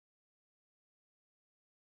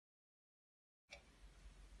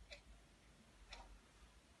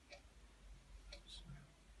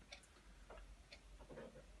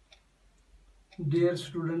Dear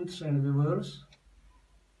students and viewers,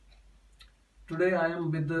 today I am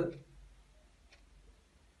with the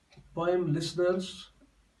poem Listeners.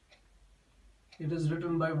 It is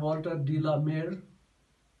written by Walter de la Mare.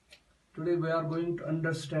 Today we are going to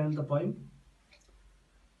understand the poem.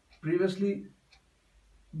 Previously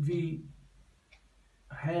we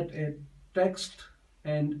had a text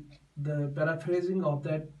and the paraphrasing of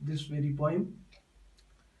this very poem,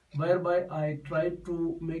 whereby I tried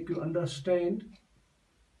to make you understand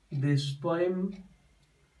this poem,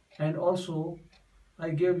 and also I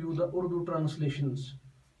gave you the Urdu translations.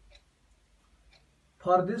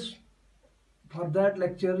 For that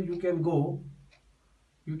lecture you can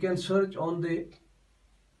search on the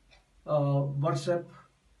WhatsApp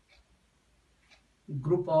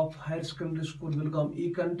group of Higher Secondary School Wilcom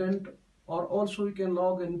e-content, or also you can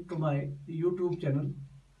log into my YouTube channel,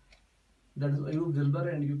 that is AYUB DILBER,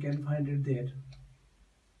 and you can find it there.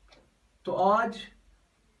 तो आज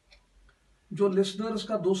जो listeners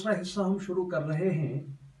का दूसरा हिस्सा हम शुरू कर रहे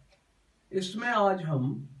हैं, इसमें आज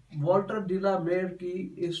हम वॉल्टर डी ला मेयर की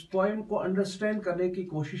इस पोएम को अंडरस्टैंड करने की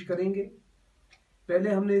कोशिश करेंगे। पहले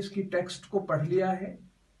हमने इसकी टेक्स्ट को पढ़ लिया है।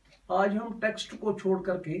 आज हम टेक्स्ट को छोड़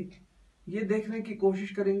करके ये देखने की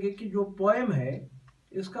कोशिश करेंगे कि जो पोएम है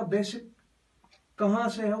इसका बेसिक कहाँ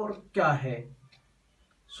से है और क्या है।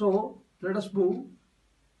 So let us move.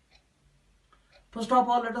 First of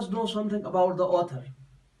all let us know something about the author.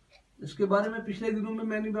 इसके बारे में पिछले दिनों में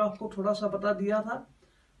मैंने भी आपको थोड़ा सा बता दिया था।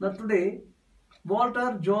 Now today,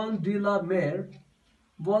 Walter John de la Mare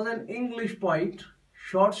was an English poet,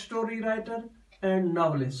 short story writer and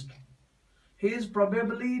novelist. He is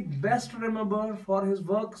probably best remembered for his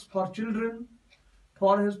works for children,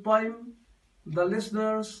 for his poem The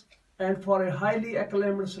Listeners, and for a highly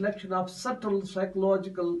acclaimed selection of subtle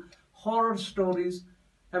psychological horror stories,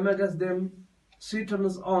 amongst them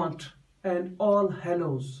Satan's Aunt and All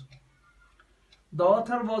Hallows. The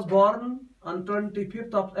author was born on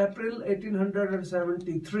 25th of April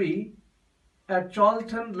 1873 at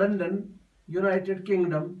Charlton, London, United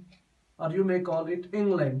Kingdom, or you may call it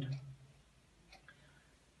England.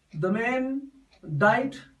 The man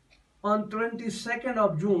died on 22nd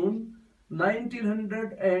of June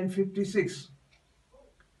 1956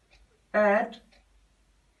 at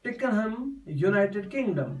Twickenham, United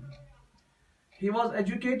Kingdom. He was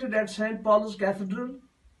educated at St. Paul's Cathedral,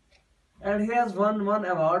 and he has won one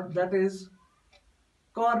award, that is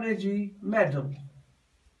Carnegie Medal.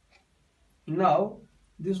 Now,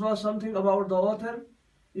 this was something about the author.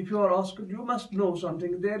 If you are asked, you must know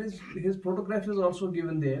something. There is his photograph is also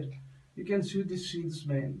given there. You can see this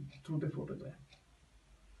man through the photograph.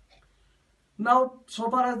 Now, so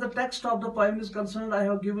far as the text of the poem is concerned, I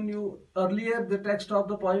have given you earlier the text of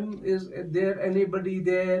the poem. Is there anybody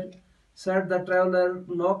there? Said the traveler,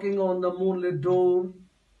 knocking on the moonlit door,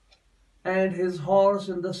 and his horse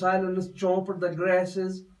in the silence chomped the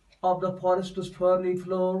grasses of the forest's ferny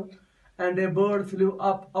floor, and a bird flew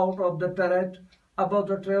up out of the turret above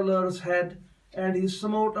the traveller's head, and he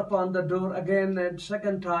smote upon the door again and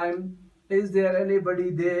second time. Is there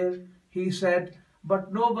anybody there? He said,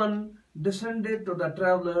 but no one descended to the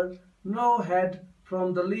traveller. No head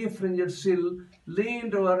from the leaf-fringed sill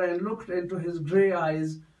leaned over and looked into his grey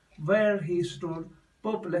eyes, where he stood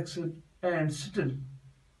perplexed and still.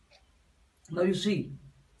 Now you see,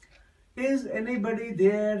 is anybody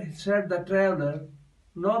there? Said the traveller,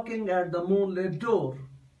 knocking at the moonlit door,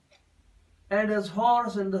 and his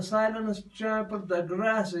horse in the silence champed the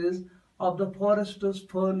grasses of the forest's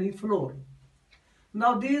ferny floor.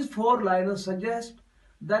 Now these four lines suggest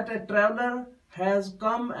that a traveller has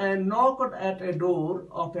come and knocked at a door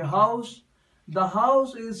of a house. The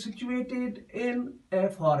house is situated in a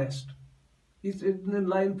forest. It's in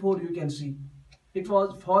line 4, you can see. It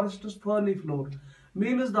was forest's ferny floor.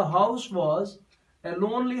 Means the house was a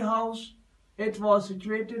lonely house. It was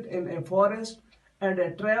situated in a forest, and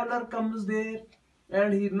a traveler comes there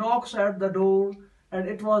and he knocks at the door, and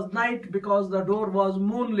it was night because the door was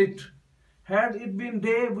moonlit. Had it been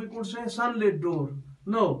day, we could say sunlit door.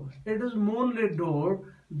 No, it is moonlit door.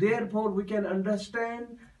 Therefore, we can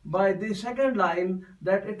understand by the second line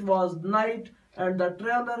that it was night and the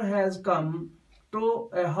traveler has come to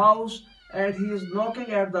a house and he is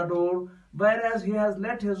knocking at the door, whereas he has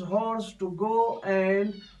let his horse to go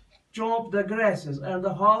and chomp the grasses, and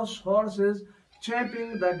the horse is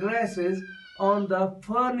champing the grasses on the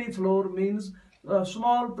ferny floor. Means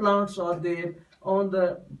small plants are there on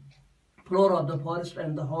the floor of the forest,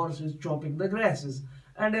 and the horse is chopping the grasses.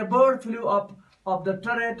 And a bird flew up of the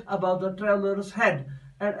turret above the traveler's head,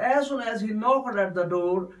 and as soon as he knocked at the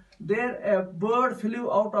door, there a bird flew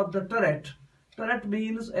out of the turret. Turret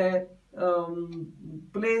means a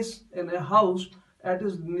place in a house that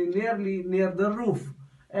is nearly near the roof,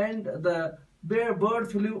 and the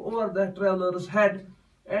bird flew over the traveler's head,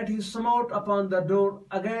 and he smote upon the door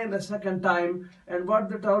again a second time. And what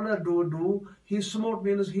the traveler do, he smote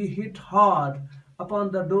means he hit hard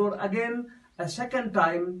upon the door again a second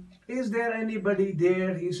time. Is there anybody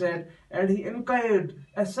there, he said, and he inquired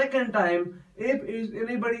a second time if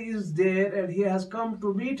anybody is there, and he has come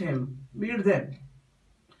to meet them.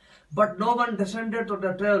 But no one descended to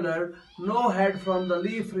the traveler, no head from the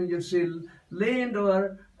leaf-fringed sill, leaned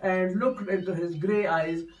over and looked into his grey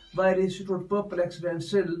eyes, where he stood perplexed and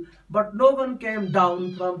still. But no one came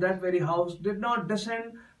down from that very house, did not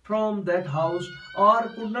descend from that house, or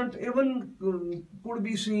could not even could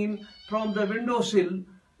be seen from the window sill,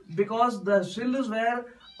 because the sills were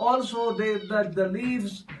also the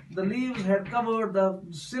leaves had covered the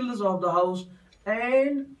sills of the house,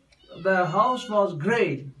 and the house was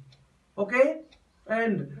grey. Okay,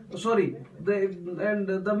 and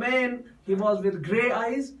the man, he was with grey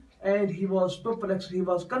eyes, and he was perplexed, he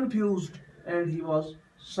was confused, and he was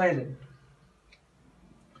silent.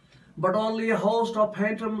 But only a host of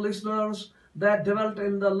phantom listeners that dwelt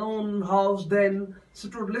in the lone house then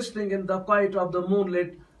stood listening in the quiet of the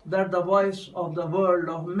moonlit, that the voice of the world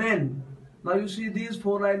of men. Now you see, these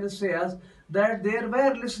four lines say us that there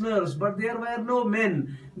were listeners, but there were no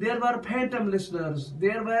men. There were phantom listeners.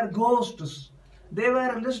 There were ghosts. They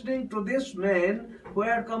were listening to this man who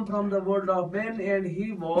had come from the world of men, and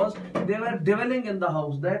they were dwelling in the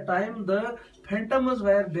house. That time the phantoms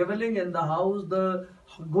were dwelling in the house, the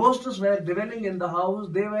ghosts were dwelling in the house,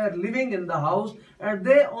 they were living in the house, and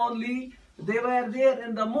they were there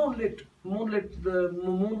in the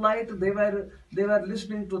moonlight, they were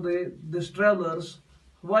listening to this traveler's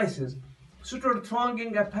voices. Stood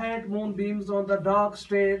thronging a faint moonbeams on the dark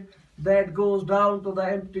stair that goes down to the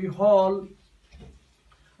empty hall.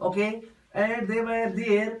 Okay, and they were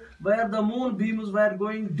there where the moonbeams were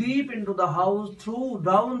going deep into the house, through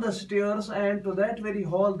down the stairs, and to that very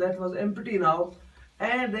hall that was empty now.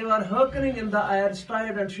 And they were hearkening in the air,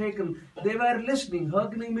 stirred and shaken. They were listening.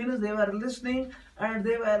 Hearkening means they were listening, and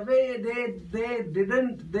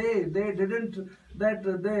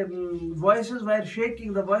voices were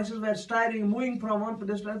shaking, the voices were stirring, moving from one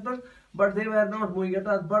place to another, but they were not moving at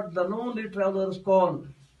all. But the lonely traveler's call,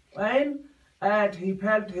 and he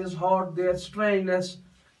felt his heart their strangeness.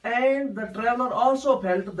 And the traveler also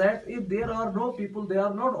felt that if there are no people, they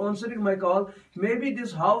are not answering my call, maybe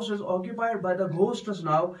this house is occupied by the ghosts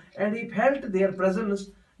now. And he felt their presence,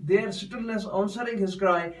 their stillness answering his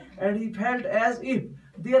cry, and he felt as if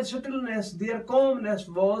their stillness, their calmness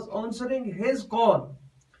was answering his call.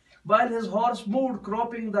 While his horse moved,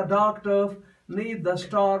 cropping the dark turf neath the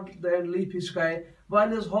starred and leafy sky, while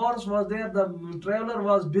his horse was there, the traveler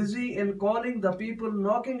was busy in calling the people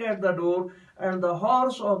knocking at the door, and the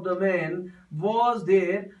horse of the man was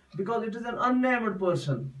there because it is an unnamed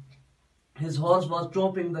person. His horse was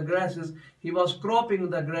chopping the grasses, he was cropping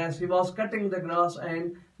the grass, he was cutting the grass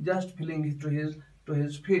and just filling it to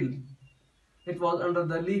his field. It was under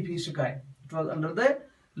the leafy sky. It was under the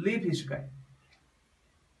leafy sky.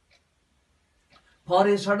 For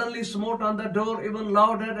he suddenly smote on the door even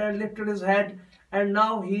louder and lifted his head, and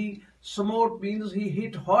now he smote means he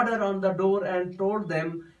hit harder on the door and told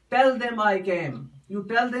them, "Tell them I came. You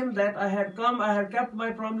tell them that I had come, I had kept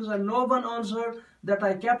my promise," and no one answered that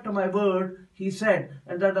I kept my word, he said.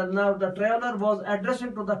 And that now the traveler was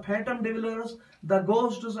addressing to the phantom dwellers, the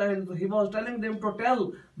ghosts, and he was telling them to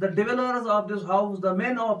tell the dwellers of this house, the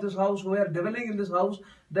men of this house who are dwelling in this house,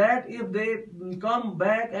 that if they come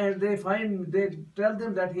back and they tell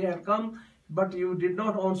them that he had come, but you did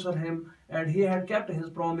not answer him, and he had kept his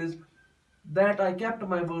promise, that I kept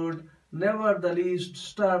my word. Never the least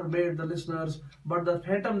stir made the listeners, but the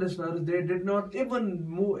phantom listeners, they did not even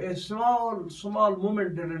move, a small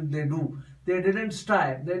movement didn't they do. They didn't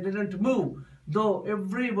stir, they didn't move, though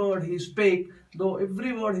every word he spoke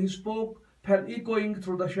fell echoing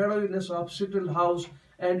through the shadowiness of still house,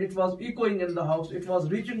 and it was echoing in the house, it was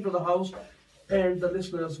reaching to the house, and the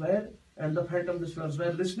phantom listeners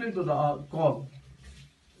were listening to the call.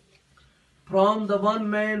 From the one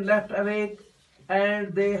man left awake,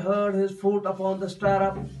 and they heard his foot upon the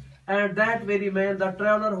stirrup, and that very man, the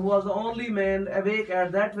traveler who was the only man awake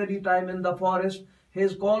at that very time in the forest,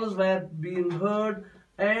 his calls were being heard,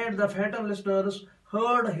 and the phantom listeners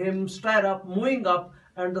heard him stir up, moving up,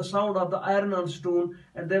 and the sound of the iron on stone,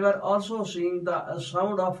 and they were also seeing the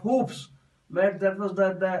sound of hoofs. That was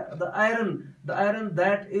the iron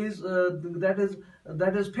that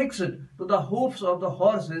is fixed to the hoofs of the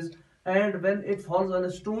horses, and when it falls on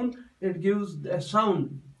a stone, it gives a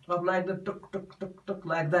sound. of like the tuk tuk tuk tuk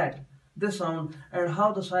like that, this sound, and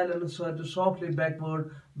how the silence surged softly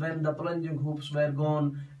backward when the plunging hoofs were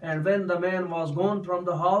gone, and when the man was gone from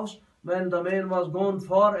the house, when the man was gone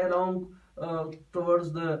far along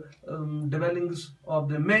towards the dwellings of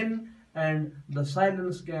the men, and the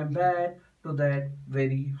silence came back to that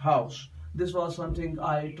very house. This was something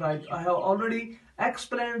I tried. I have already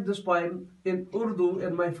explained this poem in Urdu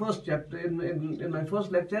in my first chapter, in my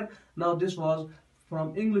first lecture. Now this was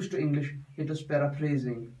from English to English. It is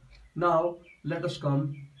paraphrasing. Now let us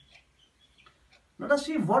come. Let us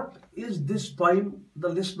see what is this poem, the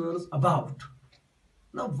listeners, about.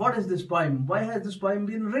 Now what is this poem? Why has this poem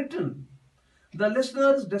been written? The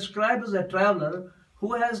listeners describe as a traveler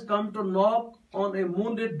who has come to knock on a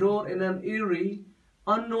moonlit door in an eerie,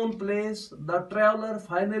 unknown place. The traveler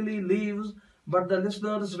finally leaves, but the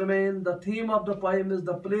listeners remain. The theme of the poem is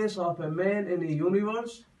the place of a man in a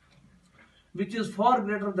universe which is far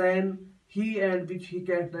greater than he and which he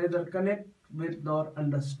can neither connect with nor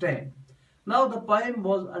understand. Now the poem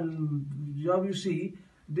was, now you see,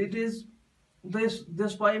 it is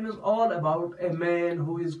this poem is all about a man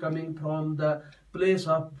who is coming from the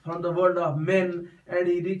from the world of men, and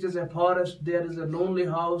he reaches a forest. There is a lonely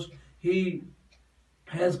house. He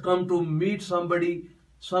has come to meet somebody,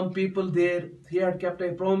 some people there. He had kept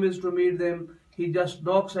a promise to meet them. He just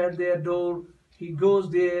knocks at their door. He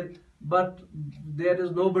goes there, but there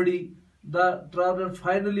is nobody. The traveler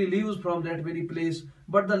finally leaves from that very place,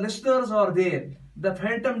 but the listeners are there. The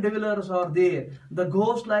phantom dwellers are there. The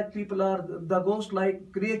ghost-like people are, the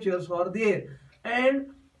ghost-like creatures are there.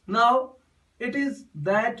 And now it is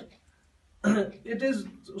that it is,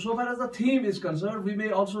 so far as the theme is concerned, we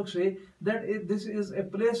may also say that this is a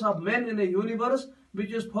place of men in a universe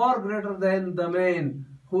which is far greater than the man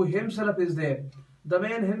who himself is there. The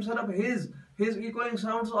man himself, his echoing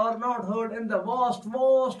sounds are not heard in the vast,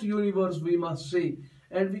 vast universe, we must say,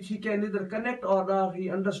 and which he can neither connect or nor he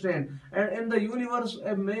understand. And in the universe,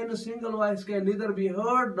 a man's single voice can neither be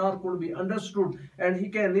heard nor could be understood, and he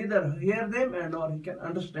can neither hear them and nor he can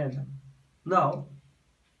understand them. Now,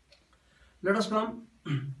 let us come.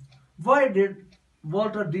 Why did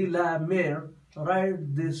Walter de la Mare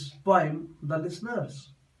write this poem, The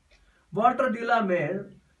Listeners? Walter de la Mare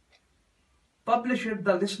published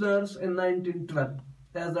The Listeners in 1912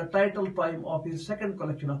 as the title poem of his second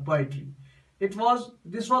collection of poetry.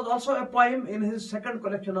 This was also a poem in his second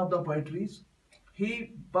collection of the poetries.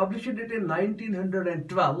 He published it in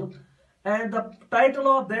 1912, and the title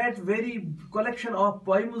of that very collection of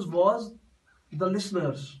poems was The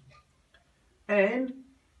Listeners. And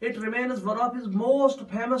it remains one of his most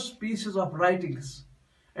famous pieces of writings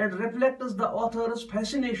and reflects the author's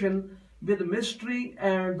fascination with mystery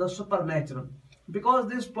and the supernatural. Because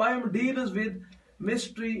this poem deals with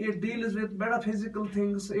mystery, it deals with metaphysical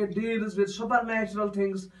things, it deals with supernatural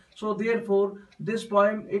things. So therefore, this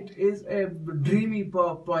poem, it is a dreamy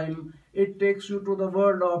poem. It takes you to the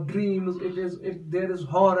world of dreams. There is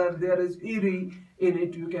horror, there is eerie in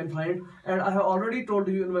it, you can find. And I have already told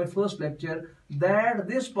you in my first lecture that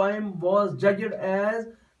this poem was judged as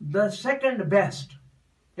the second best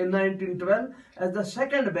in 1912, as the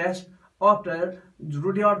second best after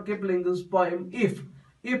Rudyard Kipling's poem If.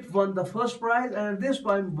 If won the first prize, and this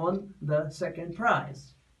poem won the second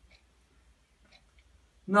prize.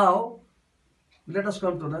 Now, let us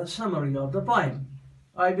come to the summary of the poem.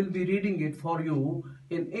 I will be reading it for you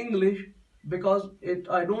in English because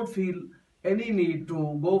I don't feel any need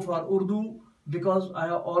to go for Urdu, because I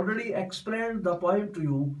have already explained the poem to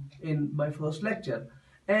you in my first lecture.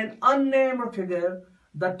 An unnamed figure,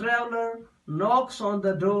 the traveler, knocks on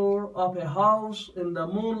the door of a house in the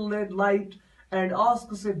moonlit light and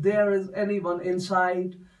asks if there is anyone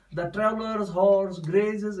inside. The traveler's horse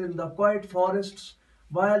grazes in the quiet forests.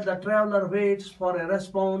 While the traveler waits for a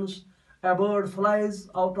response, a bird flies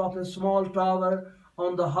out of a small tower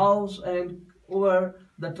on the house and over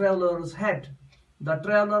the traveler's head. The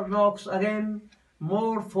traveler knocks again,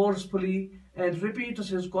 more forcefully, and repeats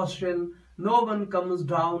his question. No one comes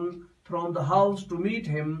down from the house to meet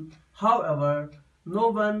him. However, no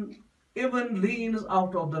one even leans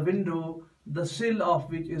out of the window, the sill of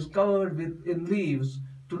which is covered in leaves,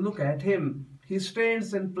 to look at him. He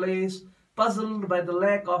stands in place, puzzled by the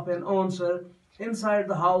lack of an answer. Inside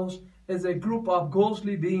the house is a group of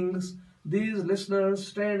ghostly beings. These listeners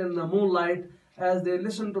stand in the moonlight as they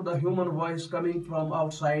listen to the human voice coming from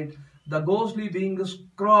outside. The ghostly beings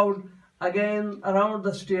crowd again around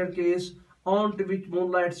the staircase onto which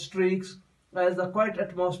moonlight streaks, as the quiet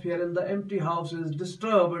atmosphere in the empty house is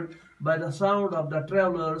disturbed by the sound of the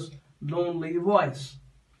traveler's lonely voice.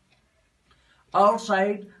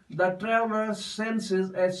 Outside, the traveler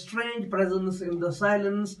senses a strange presence in the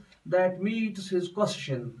silence that meets his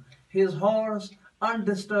question. His horse,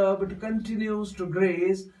 undisturbed, continues to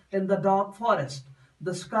graze in the dark forest,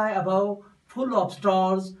 the sky above full of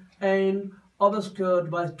stars and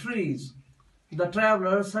obscured by trees. The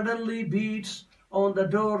traveler suddenly beats on the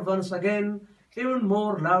door once again, even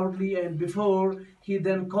more loudly, and before he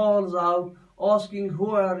then calls out, asking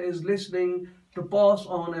whoever is listening to pass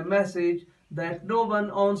on a message that no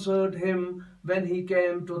one answered him when he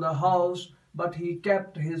came to the house, but he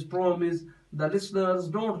kept his promise. The listeners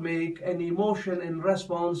don't make any motion in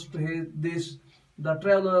response to this. The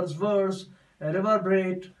traveler's words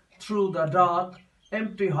reverberate through the dark,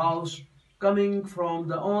 empty house, coming from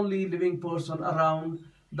the only living person around.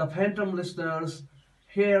 The phantom listeners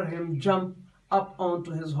hear him jump up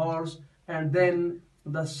onto his horse, and then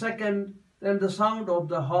the sound of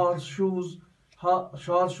the horseshoes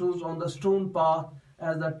on the stone path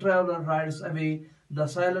as the traveler rides away. The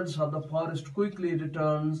silence of the forest quickly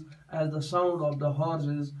returns as the sound of the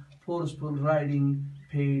horse's forceful riding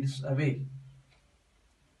fades away.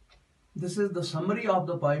 This is the summary of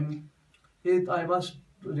the poem. I must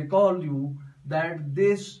recall you that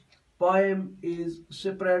this poem is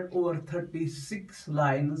spread over 36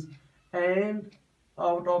 lines, and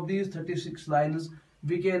out of these 36 lines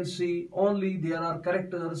we can see only there are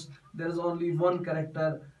characters. There is only one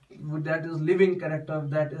character, that is living character,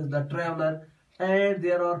 that is the traveler, and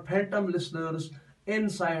there are phantom listeners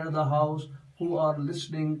inside the house who are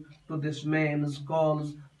listening to this man's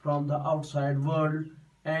calls from the outside world,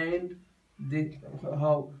 and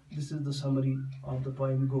how this is the summary of the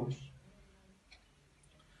poem goes.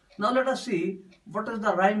 Now let us see what is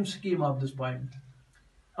the rhyme scheme of this poem.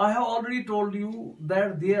 I have already told you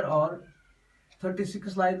that there are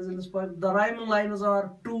 36 lines in this poem. The rhyming lines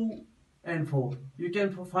are 2 and 4. You can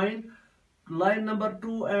find line number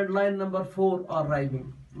 2 and line number 4 are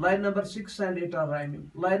rhyming. Line number 6 and 8 are rhyming.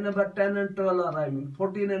 Line number 10 and 12 are rhyming.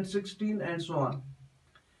 14 and 16 and so on.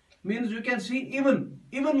 Means you can see even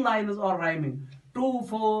lines are rhyming. 2,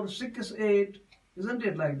 4, 6, 8. Isn't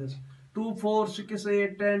it like this? 2, 4, 6,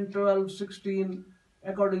 8, 10, 12, 16.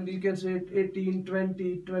 Accordingly, you can say 18,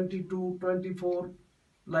 20, 22, 24,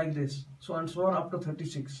 like this. So and so on up to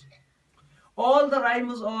 36. All the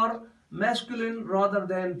rhymes are masculine rather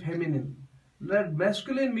than feminine.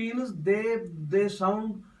 Masculine means they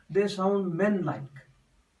sound men-like.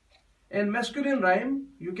 In masculine rhyme,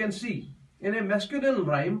 you can see, in a masculine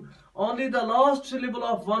rhyme, only the last syllable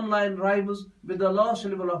of one line rhymes with the last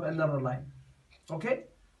syllable of another line. Okay?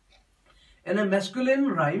 In a masculine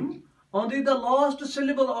rhyme, only the last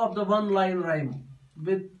syllable of the one line rhymes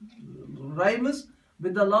with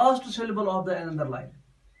the last syllable of the another line.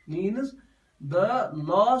 Means the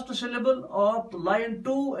last syllable of line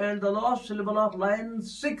 2 and the last syllable of line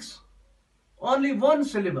 6. Only one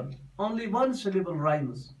syllable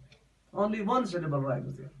rhymes. Only one syllable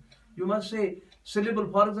rhymes there. You must say syllable.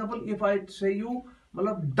 For example, if I say you,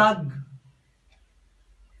 dug,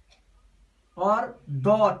 or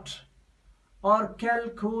dot, or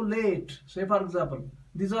calculate, say for example,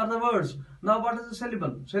 these are the words. Now what is the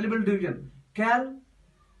syllable? Syllable division. Calculate.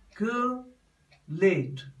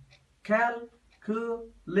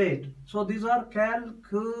 Calculate. So these are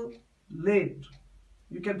calculate.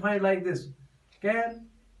 You can find like this. Calculate.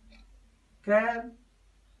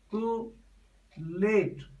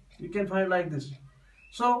 You can find like this.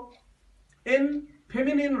 So in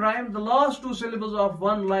feminine rhyme, the last two syllables of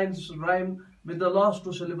one line rhyme with the last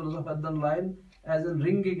two syllables of another line, as in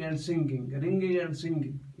ringing and singing. Ringing and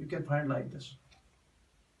singing. You can find like this.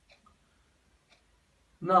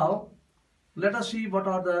 Now, let us see what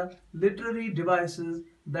are the literary devices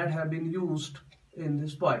that have been used in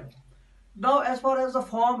this poem. Now, as far as the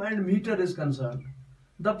form and meter is concerned,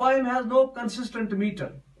 the poem has no consistent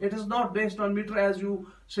meter. It is not based on meter, as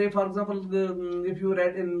you say, for example, if you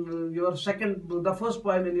read in your the first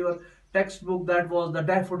poem in your textbook, that was the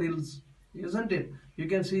daffodils, isn't it? You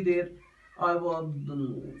can see there, I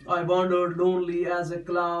wandered lonely as a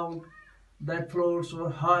cloud that floats over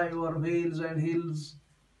high over vales and hills.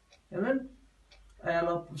 And then all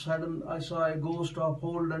of a sudden I saw a ghost of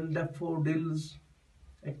holden daffodils,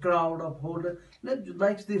 a crowd of holden,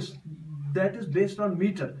 like this. That is based on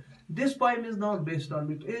meter. This poem is not based on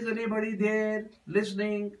meter. Is anybody there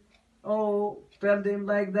listening? Oh, tell them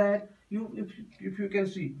like that. If you can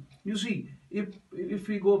see, you see, if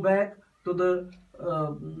we go back to the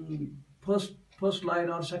first line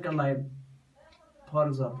or second line, for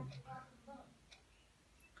example.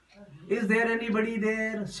 Is there anybody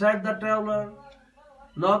there? Said the traveler,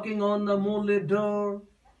 knocking on the moonlit door.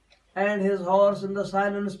 and his horse in the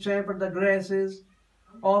silence champed the grasses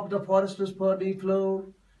of the forest's ferny floor.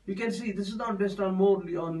 You can see this is not based on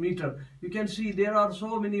morely on meter. You can see there are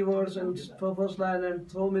so many words in first line and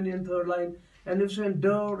so many in third line, and it's in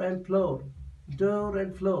door and floor, door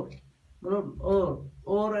and floor.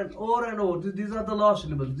 Or and or. These are the last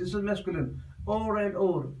syllables. This is masculine. Or and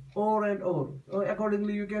or, or and or.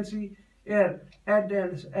 Accordingly, you can see air, add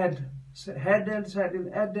and add, head and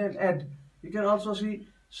satin, add and add. You can also see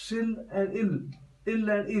sil and ill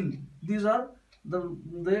and ill. These are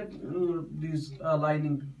these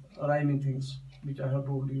rhyming things which I have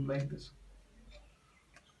told you like this.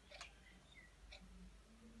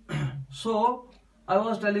 So I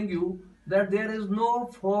was telling you that there is no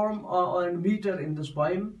form or meter in this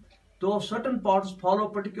poem. Though certain parts follow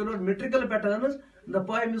particular metrical patterns, the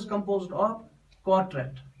poem is composed of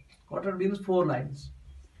quartet. Quartet means 4 lines.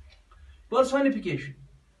 Personification.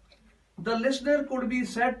 The listener could be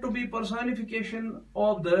said to be personification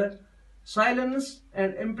of the silence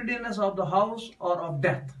and emptiness of the house or of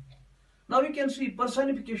death. Now we can see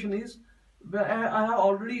personification is, I have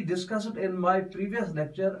already discussed it in my previous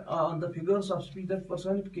lecture on the figures of speech, that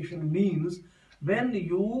personification means when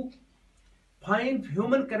you find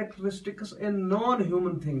human characteristics in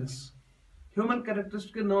non-human things. Human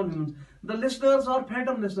characteristics in non-humans. The listeners are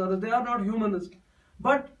phantom listeners, they are not humans.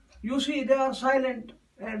 But you see they are silent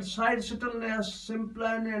and stillness, simple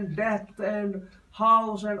and death and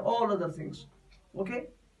house and all other things. Okay?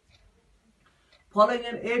 Following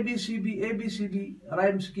an ABCB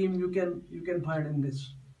rhyme scheme you can find in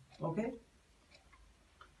this. Okay?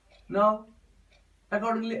 Now,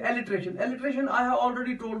 accordingly, alliteration. Alliteration, I have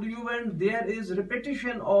already told you, when there is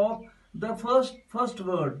repetition of the first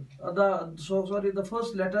word, the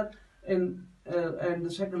first letter in and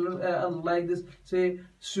the second like this. Say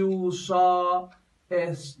Sue saw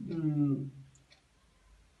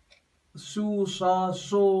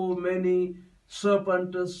so many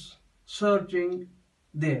serpents searching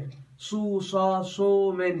there. Sue saw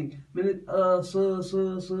so many.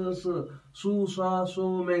 Sue saw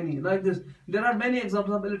so many. Like this. There are many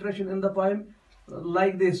examples of alliteration in the poem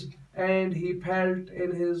like this. And he felt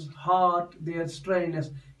in his heart their strangeness.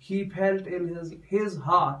 He felt in his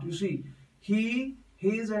heart. You see, he,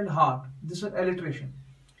 his and heart. This is alliteration.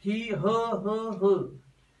 He, her.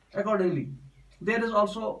 Accordingly, there is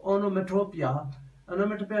also onomatopoeia.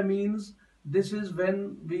 Onomatopoeia means this is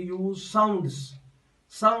when we use sounds.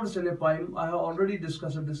 Sounds in a poem. I have already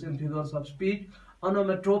discussed this in figures of speech.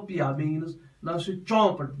 Onomatopoeia means, now she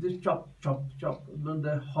chomped. This chop. When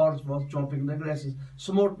the horse was chomping the grasses.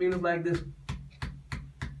 Smote means like this.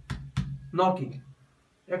 Knocking.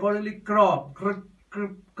 Accordingly, crop.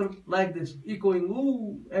 Like this. Echoing.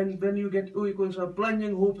 Ooh. And when you get ooh echoing, so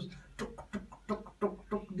plunging hoops. Tuk.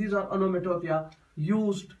 These are onomatopoeia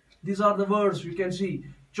used. These are the words you can see.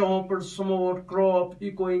 Chomped, smote, crop,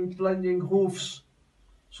 echoing, plunging, hoofs.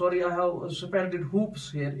 Sorry, I have spelled it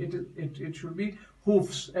hoops here. It should be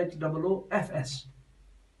hoofs. HOOFS.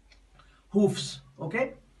 Hoofs.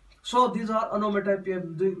 Okay. So these are onomatopoeia.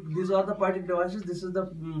 These are the poetic devices. These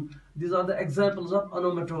are the examples of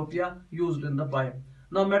onomatopoeia used in the poem.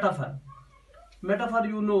 Now metaphor. Metaphor,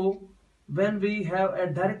 you know, when we have a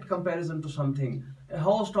direct comparison to something. A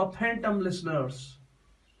host of phantom listeners.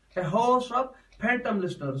 A host of phantom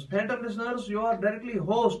listeners. Phantom listeners, you are directly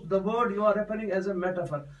host. The word you are referring as a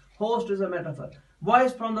metaphor. Host is a metaphor.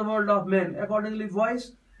 Voice from the world of men. Accordingly,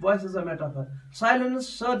 voice is a metaphor. Silence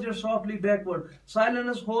surges softly backward.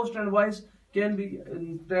 Silence, host and voice can be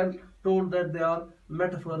told that they are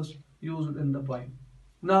metaphors used in the poem.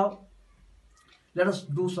 Now, let us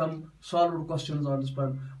do some solved questions on this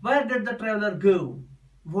poem. Where did the traveler go?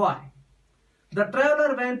 Why? The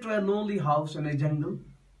traveler went to a lonely house in a jungle.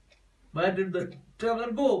 Where did the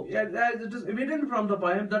traveler go? Yeah, it is evident from the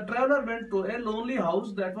poem. The traveler went to a lonely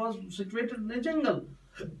house that was situated in a jungle.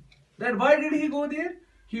 Then why did he go there?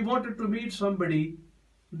 He wanted to meet somebody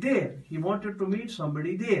there.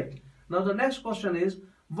 Now the next question is,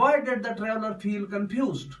 why did the traveler feel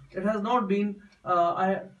confused? It has not been,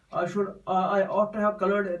 I ought to have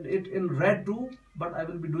colored it in red too, but I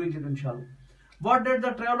will be doing it inshallah. Why did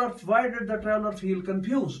the traveler feel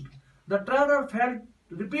confused? The traveler felt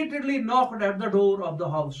repeatedly knocked at the door of the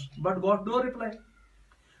house, but got no reply.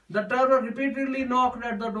 The traveler repeatedly knocked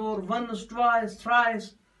at the door once, twice,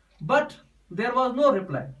 thrice, but there was no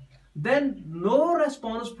reply. Then no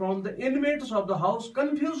response from the inmates of the house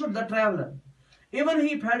confused the traveler. Even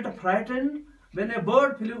he felt frightened when a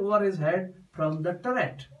bird flew over his head from the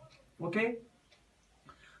turret. Okay?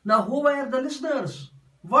 Now who were the listeners?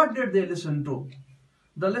 What did they listen to?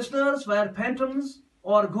 The listeners were phantoms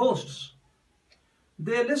or ghosts.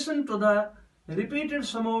 They listened to the repeated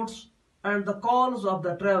salutes and the calls of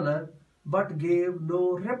the traveler, but gave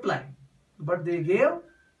no reply. But they gave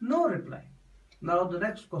no reply. Now the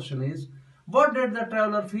next question is, what did the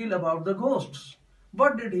traveler feel about the ghosts?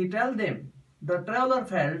 What did he tell them? The traveler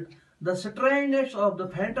felt the strangeness of the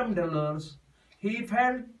phantom dwellers. He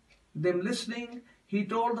felt them listening. He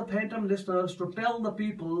told the phantom listeners to tell the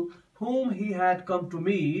people whom he had come to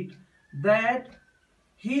meet that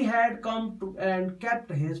he had come to and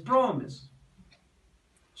kept his promise.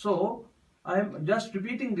 So, I am just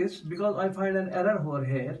repeating this because I find an error over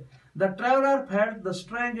here. The traveler felt the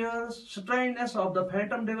strangeness of the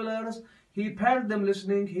phantom dwellers. He felt them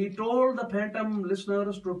listening. He told the phantom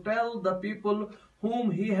listeners to tell the people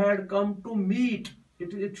whom he had come to meet.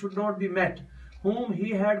 It should not be met. Whom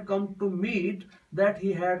he had come to meet, that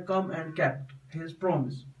he had come and kept his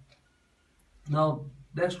promise. Now,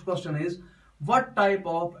 next question is, what type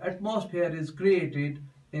of atmosphere is created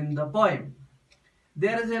in the poem?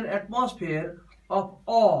 There is an atmosphere of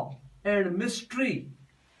awe and mystery.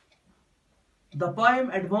 The poem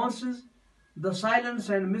advances, the silence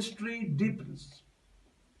and mystery deepens.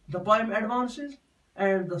 The poem advances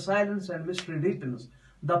and the silence and mystery deepens.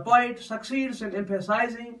 The poet succeeds in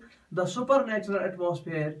emphasizing the supernatural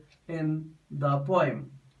atmosphere in the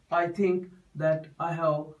poem. I think that I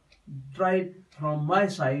have tried from my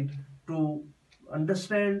side to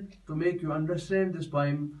understand, to make you understand this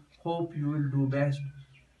poem. Hope you will do best.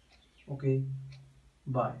 Okay,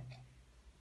 bye.